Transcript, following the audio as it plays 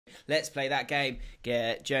Let's play that game.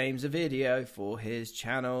 Get James a video for his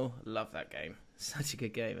channel. Love that game. Such a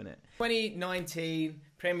good game, isn't it? 2019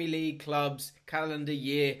 Premier League clubs calendar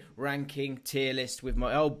year ranking tier list with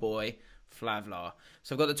my old boy Flavlar.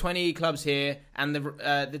 So I've got the 20 clubs here, and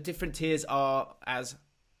the different tiers are as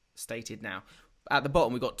stated now. At the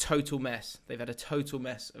bottom, we've got total mess. They've had a total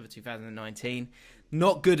mess over 2019.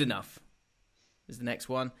 Not good enough is the next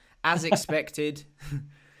one. As expected.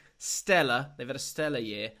 Stellar. They've had a stellar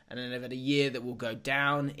year, and then they've had a year that will go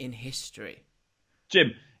down in history.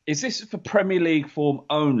 Jim, is this for Premier League form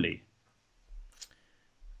only?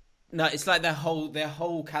 No, it's like their whole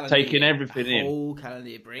calendar. Taking everything in. Whole calendar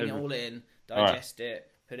year. Bring it all in. Digest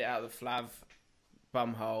it. Put it out of the Flav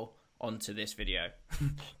bumhole onto this video.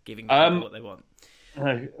 Giving them what they want.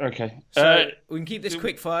 Okay. So we can keep this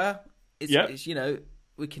quick fire. It's, you know,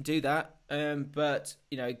 we can do that. But,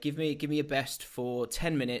 you know, give me your best for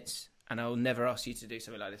 10 minutes, and I'll never ask you to do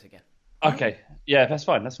something like this again. Okay. Yeah, that's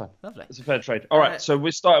fine. That's fine. Lovely. It's a fair trade. All right. So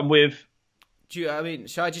we're starting with.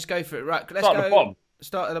 Shall I just go for it? Right. Let's start go. At the bottom.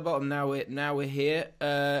 Start at the bottom. Now we're here.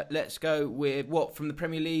 Let's go with what from the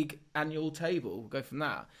Premier League annual table. We'll go from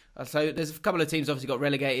that. So there's a couple of teams obviously got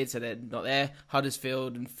relegated, so they're not there.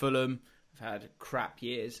 Huddersfield and Fulham have had crap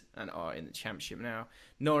years and are in the Championship now.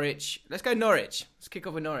 Norwich. Let's go Norwich. Let's kick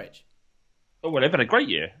off with Norwich. Oh, well, they've had a great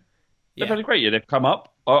year. They've had a great year. They've come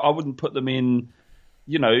up. I wouldn't put them in,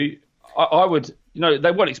 you know, I would, you know,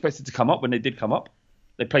 they weren't expected to come up when they did come up.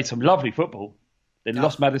 They played some lovely football. They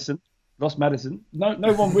lost Maddison.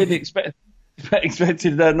 No one really expected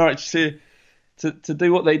Norwich to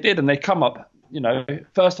do what they did, and they come up, you know,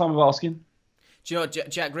 first time of asking. Do you know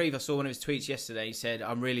what, Jack Reeve, I saw one of his tweets yesterday. He said,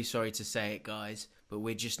 "I'm really sorry to say it, guys, but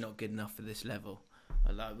we're just not good enough for this level.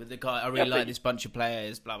 I really like this bunch of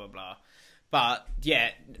players, blah, blah, blah." But, yeah,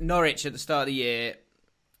 Norwich at the start of the year,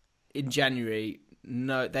 in January,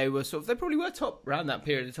 no, they probably were top around that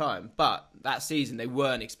period of time. But that season, they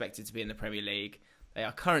weren't expected to be in the Premier League. They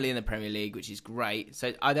are currently in the Premier League, which is great.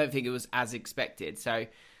 So I don't think it was as expected. So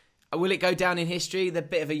will it go down in history? They're a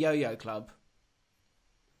bit of a yo-yo club.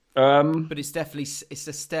 But it's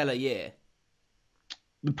a stellar year.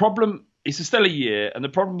 It's a stellar year, and the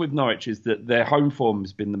problem with Norwich is that their home form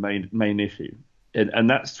has been the main issue. And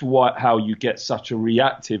that's how you get such a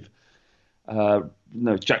reactive.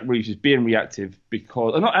 Jack Reeves is being reactive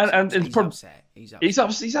because he's upset.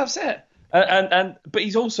 He's upset, but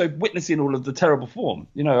he's also witnessing all of the terrible form.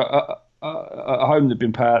 You know, at home they've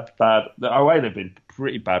been bad. Away they've been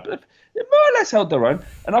pretty bad, but they've more or less held their own.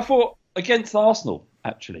 And I thought against Arsenal,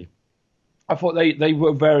 actually, I thought they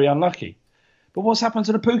were very unlucky. But what's happened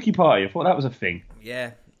to the Pookie party? I thought that was a thing.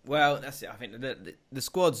 Yeah, well, that's it. I think the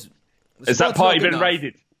squad's. Has that party been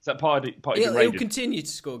raided? Is that party been raided? He'll continue to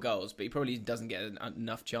score goals, but he probably doesn't get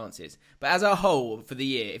enough chances. But as a whole, for the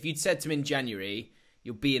year, if you'd said to him in January,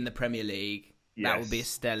 you'll be in the Premier League, that would be a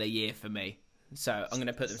stellar year for me. So I'm going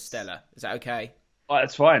to put them stellar. Is that okay? Oh,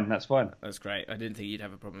 that's fine. That's fine. That's great. I didn't think you'd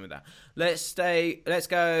have a problem with that. Let's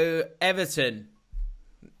go Everton.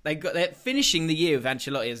 They're finishing the year with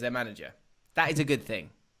Ancelotti as their manager. That is a good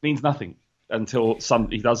thing. Means nothing until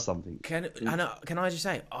he does something. Can I just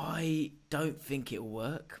say, I don't think it'll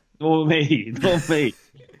work. Nor me.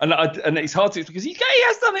 And it's hard to, because he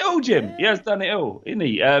has done it all, Jim. Yeah. He has done it all, isn't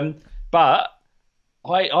he? But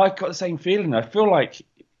I got the same feeling. I feel like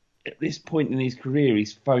at this point in his career,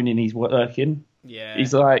 he's phoning his work in. Yeah.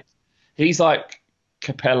 He's like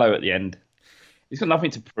Capello at the end. He's got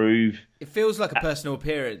nothing to prove. It feels like a personal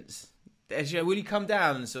appearance. You know, will you come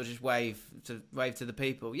down and sort of just wave to the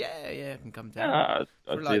people? Yeah, I can come down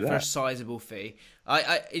for a sizable fee.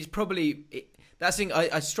 It's probably that's the thing.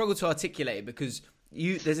 I struggle to articulate it because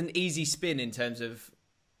there's an easy spin in terms of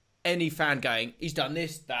any fan going, he's done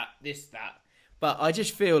this, that. But I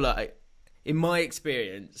just feel like, in my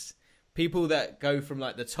experience, people that go from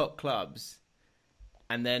like the top clubs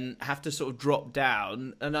and then have to sort of drop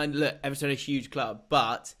down. And look, Everton are a huge club,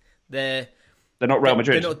 but they're not Real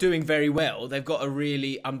Madrid. They're not doing very well. They've got a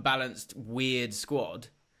really unbalanced, weird squad.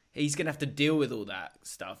 He's going to have to deal with all that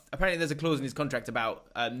stuff. Apparently, there's a clause in his contract about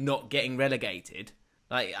not getting relegated.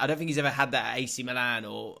 Like, I don't think he's ever had that at AC Milan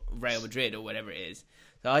or Real Madrid or whatever it is.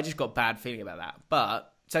 So I just got a bad feeling about that.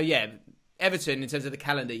 But, so yeah, Everton, in terms of the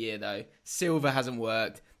calendar year, though, Silva hasn't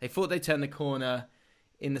worked. They thought they'd turn the corner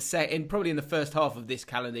probably in the first half of this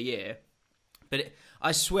calendar year. But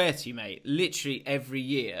I swear to you, mate, literally every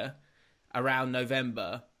year, around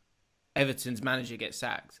November, Everton's manager gets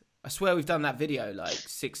sacked. I swear we've done that video like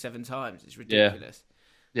 6-7 times. It's ridiculous.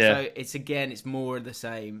 Yeah. So it's more of the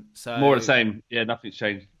same. So more of the same. Yeah, nothing's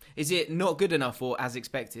changed. Is it not good enough or as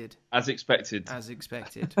expected? As expected. As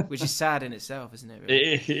expected, which is sad in itself, isn't it?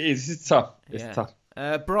 Really? It is. It's tough. It's tough.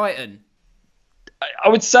 Brighton. I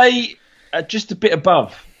would say just a bit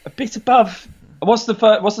above. A bit above. What's the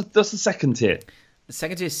first? What's the second tier? The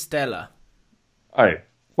second tier is Stella. Oh,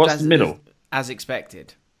 what's the middle? As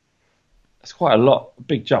expected. That's quite a lot. A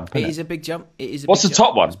big jump. It is a big jump. What's the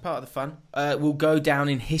top one? It's part of the fun. Will go down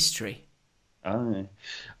in history. Oh.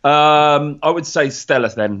 I would say Stella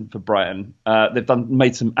then for Brighton. They've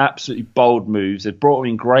made some absolutely bold moves. They've brought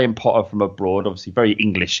in Graham Potter from abroad, obviously very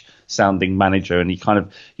English sounding manager, and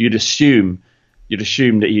you'd assume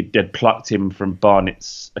that they'd plucked him from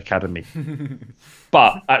Barnett's academy.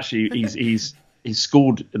 But actually he's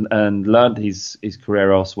schooled and learned his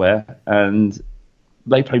career elsewhere, and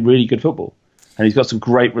they play really good football, and he's got some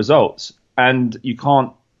great results, and you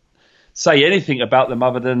can't say anything about them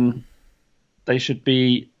other than they should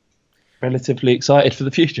be relatively excited for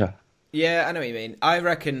the future. Yeah, I know what you mean. I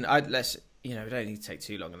reckon we don't need to take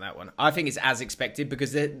too long on that one. I think it's as expected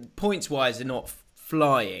because points wise they're not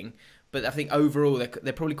flying, but I think overall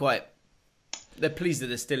they're probably they're pleased that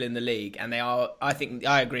they're still in the league, and they are. I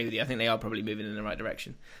agree with you. I think they are probably moving in the right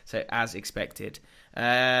direction. So as expected.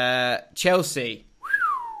 Chelsea,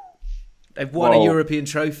 they've won a European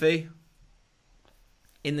trophy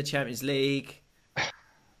in the Champions League.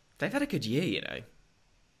 They've had a good year, you know.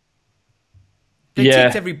 They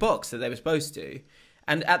ticked every box that they were supposed to.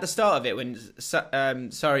 And at the start of it, when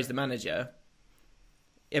Sarri's the manager,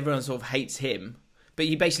 everyone sort of hates him. But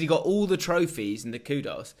you basically got all the trophies and the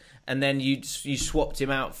kudos, and then you swapped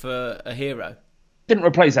him out for a hero. Didn't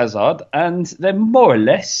replace Hazard, and they're more or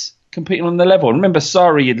less competing on the level. Remember,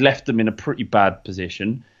 Sarri had left them in a pretty bad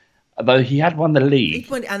position, although he had won the league.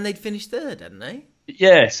 And they'd finished third, hadn't they?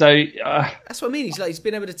 Yeah, so that's what I mean. He's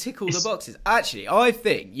been able to tick all the boxes. Actually, I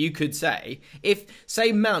think you could say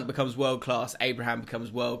say Mount becomes world class, Abraham becomes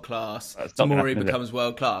world class, Tomori becomes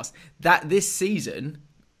world class, that this season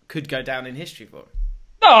could go down in history for him.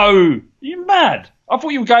 No, are you mad? I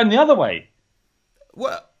thought you were going the other way.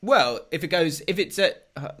 Well, the thing is,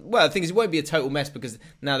 it won't be a total mess because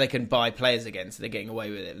now they can buy players again, so they're getting away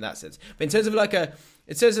with it in that sense. But in terms of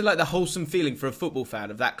the wholesome feeling for a football fan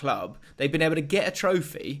of that club, they've been able to get a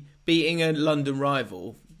trophy, beating a London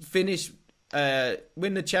rival, finish in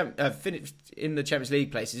the Champions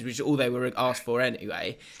League places, which is all they were asked for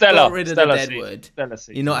anyway. Got rid of the deadwood.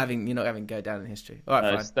 You're not having go down in history. All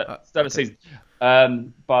right, fine. Stellar season.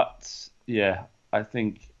 But yeah, I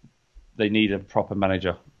think they need a proper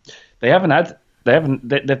manager. They've had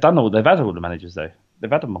all the managers though.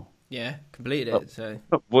 They've had them all. Yeah, completed it. So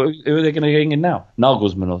who are they going to get in now?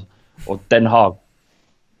 Nagelsmann or Den Haag?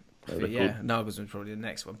 Yeah, Nagelsmann's probably the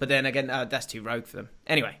next one. But then again, that's too rogue for them.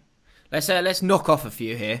 Anyway, let's knock off a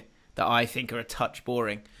few here that I think are a touch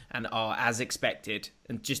boring and are as expected.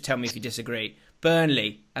 And just tell me if you disagree.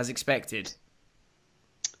 Burnley, as expected.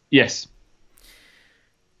 Yes.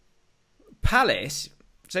 Palace.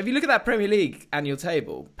 So if you look at that Premier League annual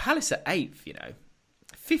table, Palace are 8th,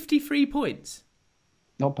 53 points.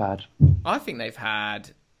 Not bad. I think they've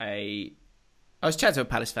had I was chatting to a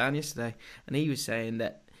Palace fan yesterday, and he was saying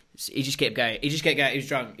that he just kept going. He was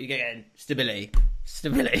drunk. He kept getting stability.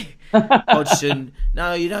 Hodgson,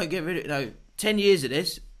 no, you don't get rid of it. No, 10 years of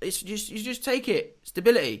this. You just take it.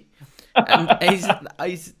 Stability. And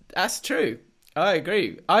that's true. I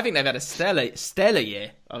agree. I think they've had a stellar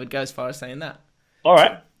year. I would go as far as saying that. All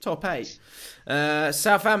right. Top 8.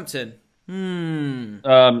 Southampton.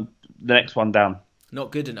 The next one down.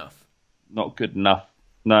 Not good enough. Not good enough.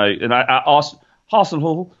 No. And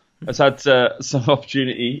Arsenal has had some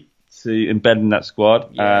opportunity to embed in that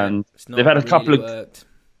squad, and they've had a couple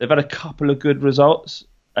of good results.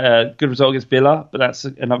 Good result against Villa, but that's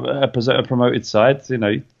a promoted side.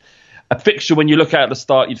 A fixture when you look at the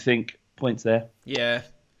start, you'd think points there. Yeah.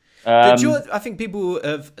 I think people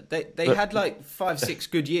they had like 5-6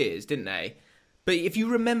 good years, didn't they? But if you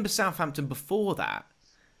remember Southampton before that,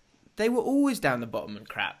 they were always down the bottom and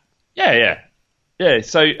crap. Yeah.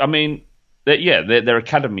 So I mean, their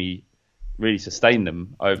academy really sustained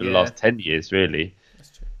them over the last 10 years, really.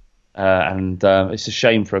 That's true. And it's a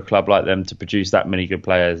shame for a club like them to produce that many good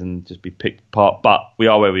players and just be picked apart. But we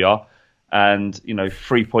are where we are, and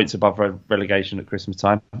 3 points above relegation at Christmas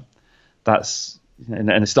time.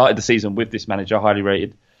 And it started the season with this manager, highly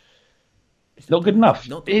rated. It's not good enough.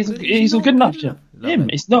 He's not good enough.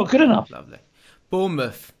 It's not good enough. Lovely.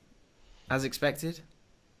 Bournemouth, as expected.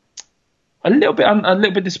 A little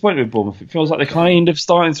bit disappointed with Bournemouth. It feels like they're kind of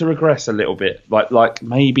starting to regress a little bit. Like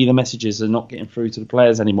maybe the messages are not getting through to the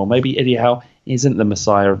players anymore. Maybe Eddie Howe isn't the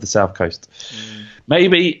messiah of the South Coast.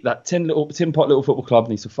 Maybe that tin pot little football club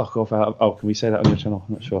needs to fuck off out. Can we say that on your channel?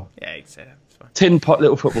 I'm not sure. Yeah, you can say that. It's fine. Tin pot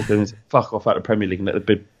little football club needs to fuck off out of the Premier League and let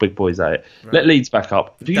the big boys at it. Right. Let Leeds back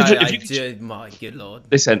up. My good lord.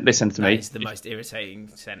 Listen to me. It's the most irritating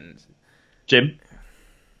sentence. Jim.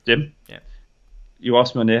 Yeah. You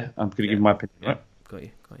asked me on here. I'm going to give you my opinion. Yeah. Right? Got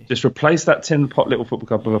you. Just replace that tin pot little football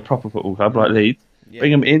club with a proper football club like Leeds. Yeah.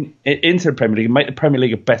 Bring them into the Premier League and make the Premier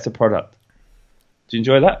League a better product. Do you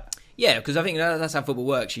enjoy that? Yeah, because I think that's how football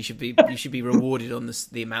works. You should be rewarded on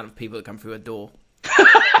the amount of people that come through a door. We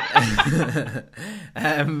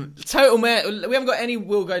haven't got any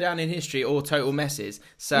will go down in history or total messes.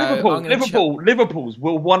 So Liverpool's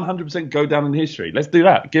will 100% go down in history. Let's do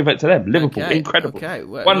that. Give it to them. Liverpool, incredible. Okay,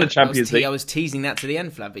 well, won the Champions League. I was teasing that to the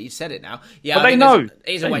end, Flav, but you said it now. Yeah, but they know. That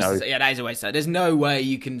is a waste. There's no way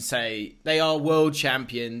you can say they are world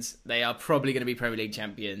champions. They are probably going to be Premier League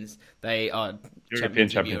champions. They are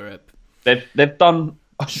champions of Europe. They've done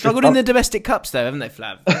struggled in the domestic cups though, haven't they,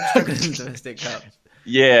 Flav? Struggled in the domestic cups.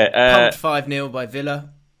 Yeah, pumped 5-0 by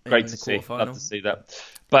Villa. Great to see. Love to see that.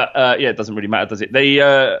 But it doesn't really matter, does it? They,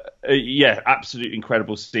 absolutely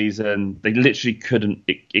incredible season. They literally couldn't.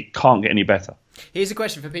 It can't get any better. Here's a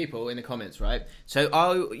question for people in the comments, right?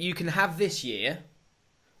 So, you can have this year,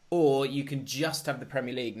 or you can just have the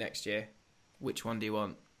Premier League next year. Which one do you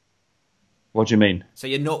want? What do you mean? So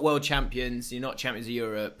you're not world champions. You're not champions of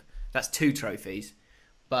Europe. That's 2 trophies,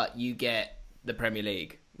 but you get the Premier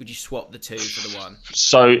League. Would you swap the 2 for the 1?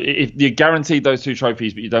 So if you're guaranteed those 2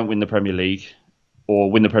 trophies, but you don't win the Premier League, or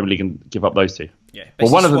win the Premier League and give up those 2. Yeah, but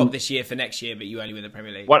one of them this year for next year, but you only win the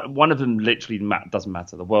Premier League. One of them literally doesn't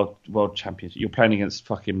matter. The world champions. You're playing against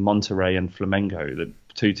fucking Monterrey and Flamengo, the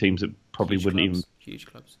 2 teams that probably huge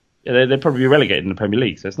clubs. Yeah, they'd probably be relegated in the Premier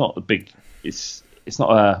League. So it's not a big. It's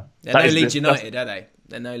not a. They're no Leeds United, are they?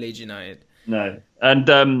 They're no Leeds United. No, and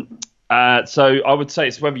so I would say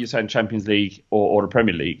it's whether you're saying Champions League or the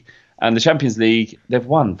Premier League. And the Champions League, they've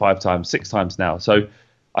won 5 times, 6 times now. So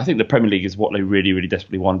I think the Premier League is what they really, really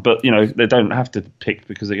desperately want. But, they don't have to pick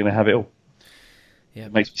because they're going to have it all. Yeah,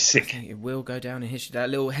 it makes me sick. I think it will go down in history. That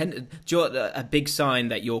little a big sign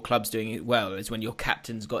that your club's doing it well is when your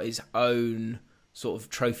captain's got his own sort of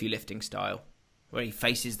trophy lifting style, where he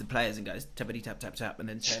faces the players and goes tappity tap tap tap, and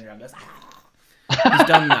then turns around and goes. He's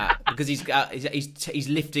done that because he's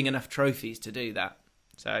lifting enough trophies to do that.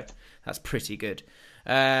 So that's pretty good.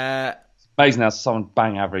 It's amazing how someone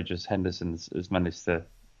bang average as Henderson has managed to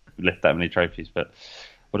lift that many trophies. But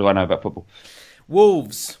what do I know about football?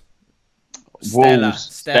 Wolves.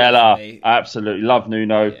 Stella. Absolutely. Love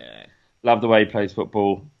Nuno. Yeah. Love the way he plays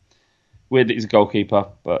football. Weird that he's a goalkeeper,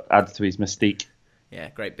 but adds to his mystique. Yeah,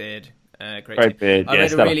 great beard. Great beard. I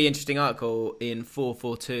read a really interesting article in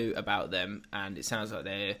 442 about them, and it sounds like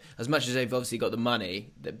they're, as much as they've obviously got the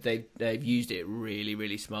money, they've used it really,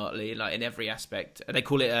 really smartly, like in every aspect. They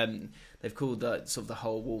call it they've called sort of the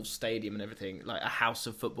whole Wolves stadium and everything like a house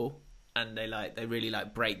of football, and they really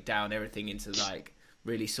break down everything into like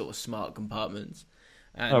really sort of smart compartments.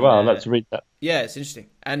 And, oh wow, I'd like to read that. Yeah, it's interesting.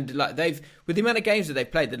 And like with the amount of games that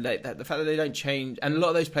they've played, the fact that they don't change, and a lot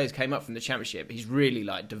of those players came up from the Championship. He's really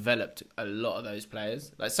developed a lot of those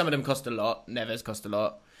players. Like some of them cost a lot. Neves cost a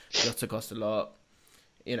lot. Jota cost a lot.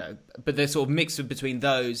 But they're sort of mixed between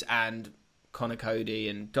those and Connor Cody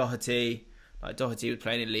and Doherty. Like Doherty was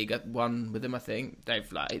playing in League 1 with him, I think.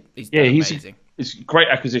 He's done amazing. It's great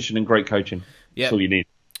acquisition and great coaching. Yeah, that's all you need.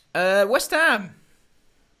 West Ham.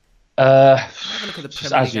 Have a look at the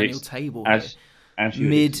Premier League annual table.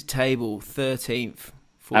 Mid-table, 13th.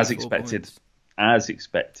 As expected. Points. As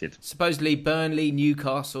expected. Supposedly Burnley,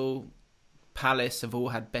 Newcastle, Palace have all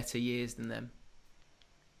had better years than them.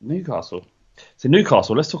 Newcastle. So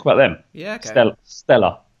Newcastle, let's talk about them. Yeah, okay.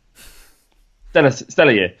 Stellar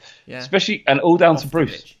year. Yeah. Especially, and all down to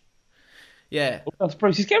Bruce. Yeah. All down to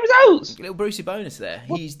Bruce. He's getting results. Little Brucey bonus there.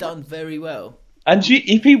 He's done very well. And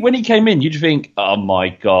when he came in, you'd think, oh my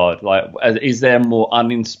God, is there more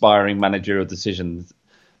uninspiring managerial decisions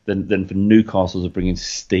than for Newcastle to bring in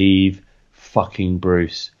Steve fucking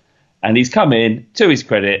Bruce? And he's come in, to his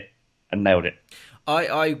credit, and nailed it.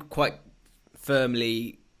 I quite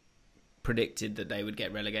firmly predicted that they would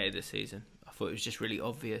get relegated this season. I thought it was just really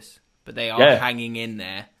obvious. But they are hanging in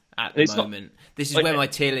there at the moment. This is where my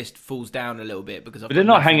tier list falls down a little bit. But they're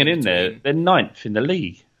not hanging in there. They're 9th in the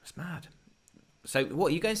league. It's mad. So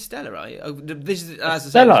what are you going Stella? Right? This is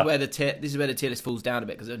where the tier list falls down a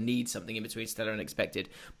bit because I need something in between Stella and expected.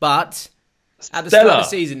 But at the start of the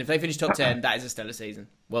season, if they finish top 10, that is a stellar season.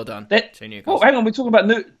 Well done. Hang on, we're talking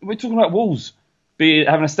about Wolves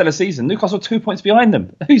having a stellar season. Newcastle 2 points behind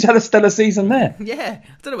them. Who's had a stellar season there? Yeah, I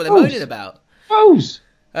don't know what they're moaning about. Wolves.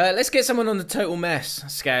 Let's get someone on the total mess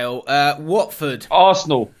scale. Watford.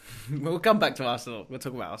 Arsenal. We'll come back to Arsenal. We'll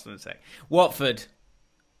talk about Arsenal in a sec. Watford.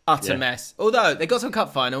 Utter mess. Although, they got some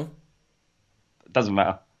cup final. Doesn't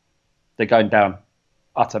matter. They're going down.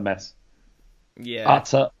 Utter mess. Yeah.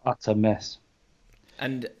 Utter mess.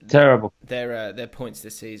 And terrible. Their points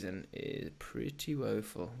this season is pretty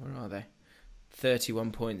woeful. Where are they?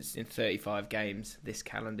 31 points in 35 games this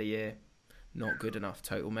calendar year. Not good enough.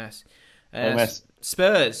 Total mess. Mess.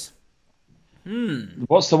 Spurs.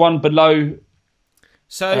 What's the one below?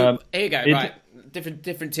 So here you go. Right,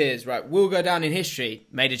 different tiers. Right, we'll go down in history.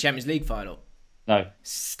 Made a Champions League final. No.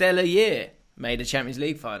 Stellar year. Made a Champions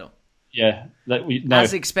League final. Yeah. No.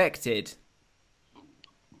 As expected.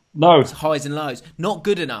 No. Highs and lows. Not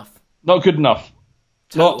good enough. Not good enough.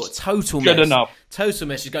 Total good mess. enough. Total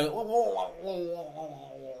mess. Just going.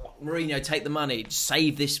 Mourinho, take the money.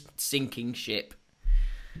 Save this sinking ship.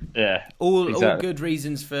 Yeah. All good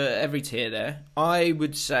reasons for every tier there. I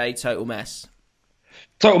would say total mess.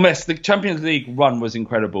 Total mess. The Champions League run was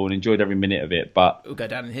incredible and enjoyed every minute of it, but it would go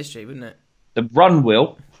down in history, wouldn't it? The run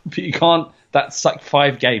will, but you can't. That's like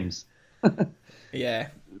 5 games. Yeah.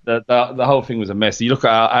 The whole thing was a mess. You look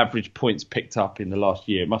at our average points picked up in the last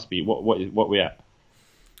year. It must be what we at?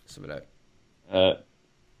 Something like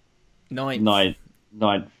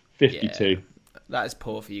ninth. 52. Yeah. That is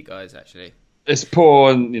poor for you guys, actually. It's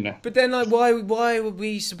poor, and But then, like, why were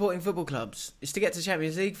we supporting football clubs? It's to get to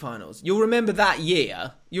Champions League finals. You'll remember that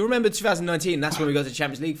year. You'll remember 2019. That's when we got to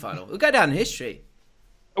Champions League final. We'll go down in history.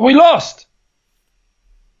 We lost.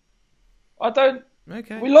 Okay.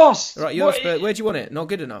 We lost. Right, where do you want it? Not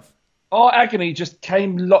good enough. Our agony just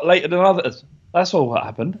came a lot later than others. That's all that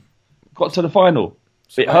happened. Got to the final.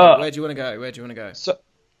 So it hurt. Where do you want to go? So,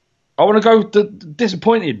 I want to go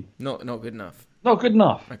disappointed. Not good enough. Not good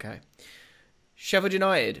enough. Okay. Sheffield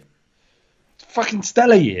United. Fucking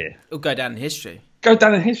stellar year. It'll go down in history. Go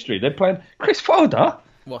down in history. They're playing Chris Wilder.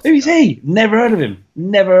 What's Who is he? Never heard of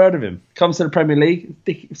him. Comes to the Premier League,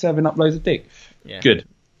 serving up loads of dick. Yeah. Good.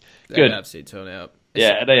 They're absolutely torn it up.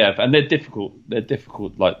 Yeah, they have, and they're difficult.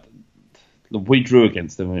 Like, we drew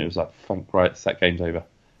against them, and it was like, right, that game's over.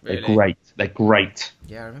 Really? They're great.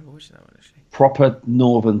 Yeah, I remember watching that one actually. Proper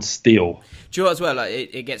Northern steel. Do you know what as well? Like,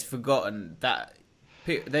 it gets forgotten that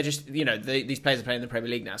they're just, these players are playing in the Premier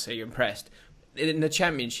League now, so you're impressed. In the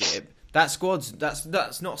Championship, that's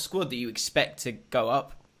not a squad that you expect to go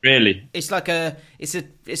up. Really? It's like it's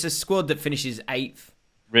a squad that finishes 8th.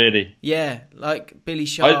 Really? Yeah, like Billy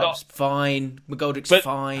Sharp's fine, McGoldrick's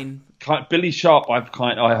fine. Billy Sharp, I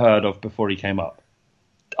heard of before he came up.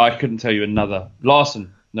 I couldn't tell you another.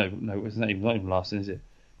 Larson. No, it's not even Larson, is it?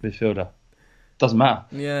 Midfielder. Doesn't matter.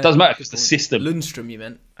 Yeah. Doesn't matter because the system. Lundstrom, you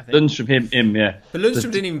meant? I think. Lundstrom, him, yeah. But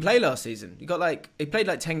Lundstrom didn't even play last season. He played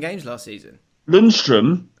like 10 games last season.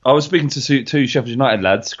 Lundstrom, I was speaking to 2 Sheffield United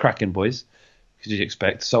lads, cracking boys, because you'd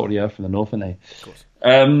expect salt of the earth from the north, aren't they? Of course.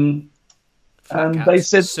 And they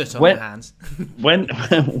said when hands. when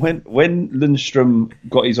Lundstrom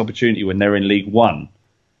got his opportunity when they were in League One,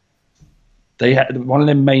 they had one of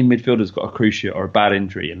their main midfielders got a cruciate or a bad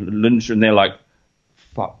injury, and Lundstrom, they're like,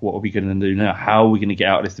 "Fuck, what are we going to do now? How are we going to get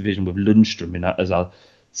out of this division with Lundstrom as our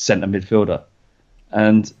centre midfielder?"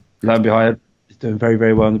 And lo and behold, he's doing very,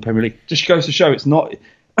 very well in the Premier League. Just goes to show it's not,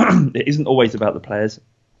 it isn't always about the players,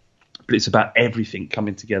 but it's about everything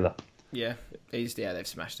coming together. Yeah, they've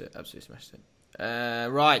smashed it. Absolutely smashed it.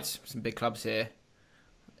 Right, some big clubs here.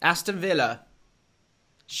 Aston Villa.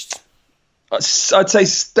 I'd say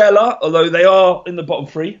stellar, although they are in the bottom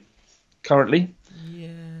 3 currently.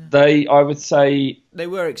 Yeah. I would say they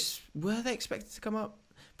were they expected to come up?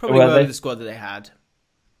 Probably were with the squad that they had.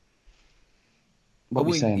 What are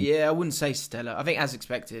we saying? Yeah, I wouldn't say stellar. I think as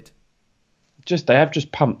expected. They have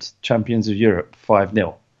just pumped Champions of Europe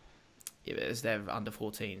 5-0. Yeah, but it's their under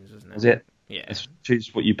 14s, wasn't it? Was it? Yeah.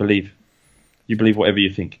 Choose what you believe. You believe whatever you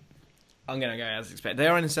think. I'm going to go as expected. They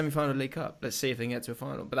are in the semi-final of the League Cup. Let's see if they can get to a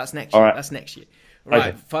final. But that's next year. All right. That's next year.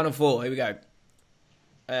 Right, okay. Final 4. Here we go.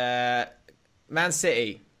 Man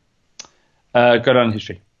City. Go down in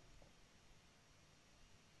history.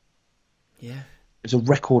 Yeah. It's a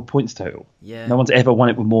record points total. Yeah. No one's ever won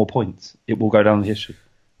it with more points. It will go down in history.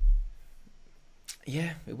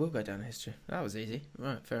 Yeah, it will go down in history. That was easy.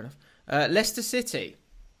 Right, fair enough. Leicester City.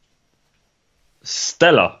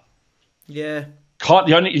 Stellar. Yeah.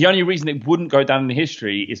 The only reason it wouldn't go down in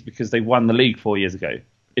history is because they won the league 4 years ago.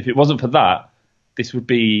 If it wasn't for that, this would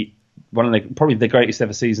be probably the greatest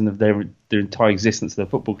ever season of their entire existence of the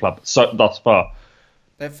football club thus far.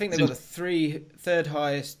 I think they've got the third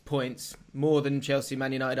highest points, more than Chelsea,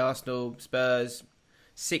 Man United, Arsenal, Spurs,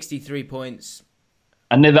 63 points.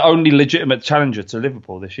 and they're the only legitimate challenger to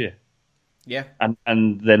Liverpool this year. Yeah,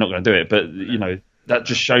 and they're not going to do it. But that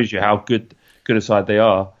just shows you how good a side they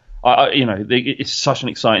are. It's such an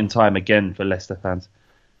exciting time again for Leicester fans.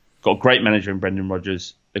 Got a great manager in Brendan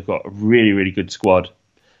Rodgers. They've got a really, really good squad.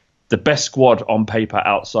 The best squad on paper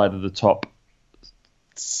outside of the top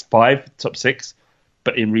 5, top 6,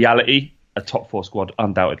 but in reality, a top 4 squad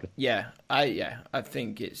undoubtedly. Yeah, I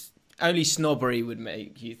think it's only snobbery would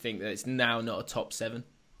make you think that it's now not a top 7.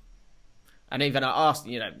 And even at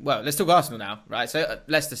Arsenal, well, let's talk Arsenal now, right? So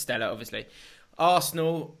Leicester, Stella, obviously.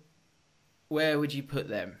 Arsenal, where would you put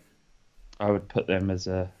them? I would put them as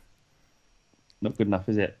not good enough,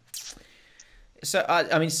 is it? So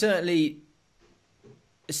I mean, certainly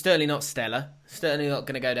not stellar. Certainly not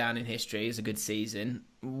going to go down in history as a good season.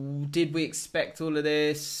 Did we expect all of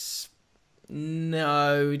this?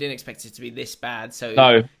 No, we didn't expect it to be this bad. So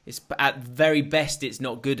no. It's at very best, it's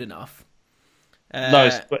not good enough. No,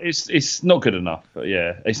 it's not good enough. But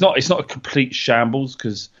yeah, it's not a complete shambles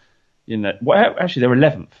because actually they're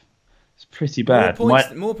 11th. It's pretty bad.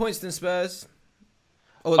 More points than Spurs.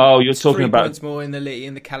 You're talking about 3 points more in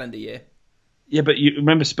the calendar year. Yeah, but you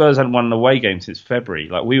remember Spurs hadn't won an away game since February.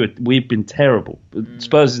 Like we've been terrible.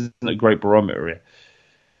 Spurs isn't a great barometer here.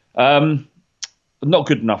 Not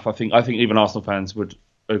good enough. I think even Arsenal fans would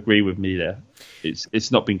agree with me there.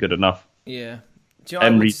 It's not been good enough. Yeah. Do you know, I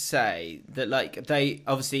would say that they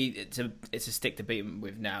obviously it's a stick to beat them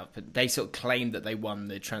with now, but they sort of claimed that they won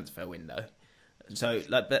the transfer window. So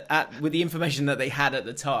with the information that they had at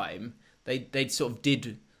the time, they sort of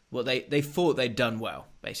did what they thought they'd done well,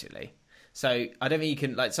 basically. So I don't think you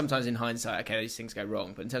can sometimes in hindsight, okay, these things go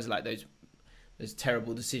wrong, but in terms of those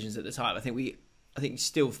terrible decisions at the time, I think you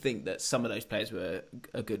still think that some of those players were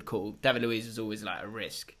a good call. David Luiz was always a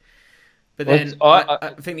risk. But then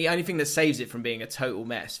I think the only thing that saves it from being a total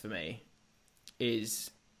mess for me is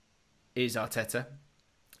Arteta.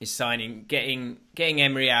 Is signing, getting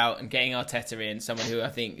Emery out and getting Arteta in, someone who I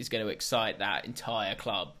think is going to excite that entire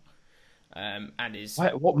club. And is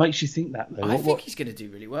what makes you think that though? I think he's going to do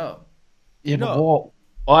really well. Yeah, but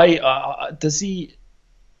what? Does he?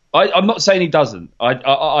 I'm not saying he doesn't.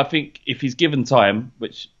 I think if he's given time,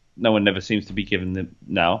 which no one never seems to be given them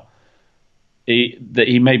now, that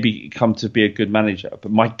he may come to be a good manager.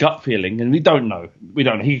 But my gut feeling, and we don't know.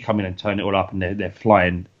 He could come in and turn it all up, and they're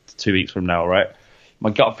flying 2 weeks from now, right? My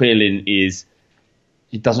gut feeling is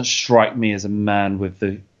he doesn't strike me as a man with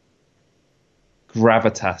the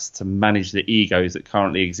gravitas to manage the egos that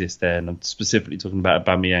currently exist there. And I'm specifically talking about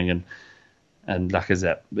Aubameyang and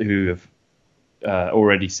Lacazette, who have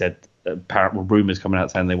already said rumours coming out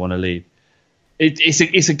saying they want to leave.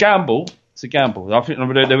 It's a gamble. It's a gamble. I think they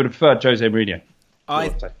would have preferred Jose Mourinho.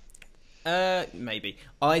 Maybe.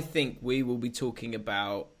 I think we will be talking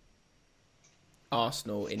about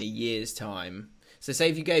Arsenal in a year's time. So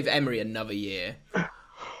say if you gave Emery another year,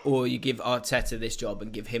 or you give Arteta this job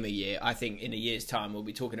and give him a year, I think in a year's time we'll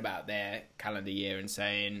be talking about their calendar year and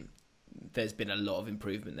saying there's been a lot of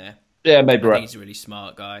improvement there. Yeah, maybe right. I think he's a really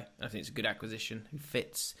smart guy. I think it's a good acquisition who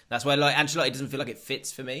fits. That's why Ancelotti doesn't feel like it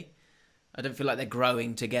fits for me. I don't feel like they're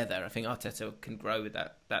growing together. I think Arteta can grow with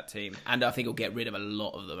that team. And I think he'll get rid of a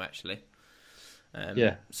lot of them, actually.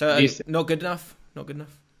 Yeah. So not good enough? Not good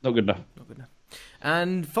enough? Not good enough. Not good enough.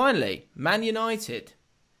 And finally, Man United.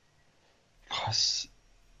 As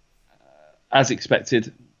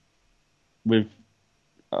expected, with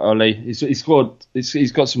Ole, he's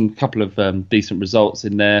got some couple of decent results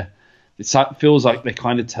in there. It feels like they're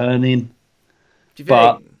kind of turning. Do you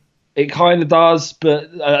but think? It kind of does,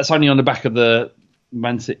 but that's only on the back of the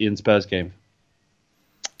Man City and Spurs game.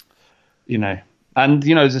 And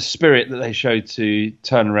the spirit that they showed to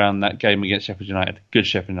turn around that game against Sheffield United, good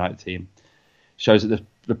Sheffield United team, shows that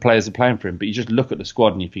the players are playing for him. But you just look at the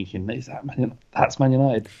squad and you're thinking, that's Man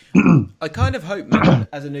United. I kind of hope,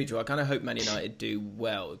 as a neutral, Man United do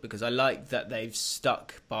well because I like that they've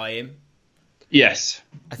stuck by him. Yes,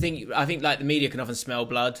 I think the media can often smell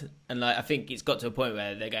blood, and I think it's got to a point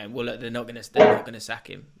where they're going, well, look, they're not going to sack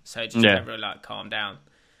him, so just everyone calm down.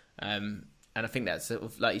 And I think that's sort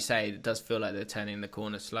of, like you say, it does feel like they're turning the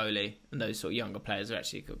corner slowly, and those sort of younger players are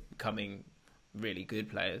actually becoming really good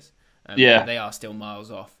players. But they are still miles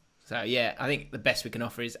off. So yeah, I think the best we can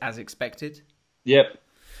offer is as expected. Yep.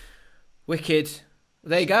 Wicked.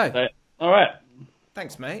 There you go. All right.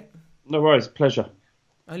 Thanks, mate. No worries. Pleasure.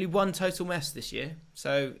 Only one total mess this year.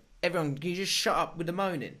 So everyone, can you just shut up with the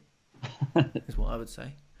moaning? Is what I would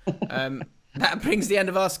say. That brings the end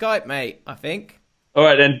of our Skype, mate, I think. All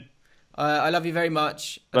right, then. I love you very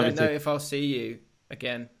much. I don't know if I'll see you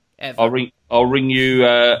again, ever. I'll ring you.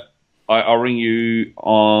 I'll ring you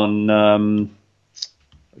on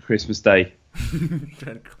Christmas Day.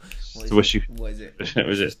 What is it? What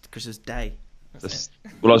was it? Christmas Day.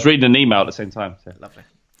 Well, I was reading an email at the same time. So. Lovely.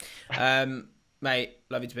 Mate,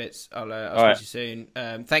 love you to bits. I'll speak to you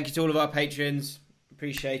soon. Thank you to all of our patrons.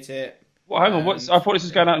 Appreciate it. Well, hang on. I thought this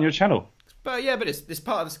was going out on your channel. But it's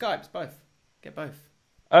part of the Skype. It's both. Get both.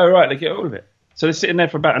 Oh, right. They get all of it. So they're sitting there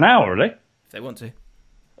for about an hour, are they? If they want to.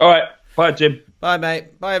 All right. Bye, Jim. Bye,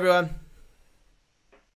 mate. Bye, everyone.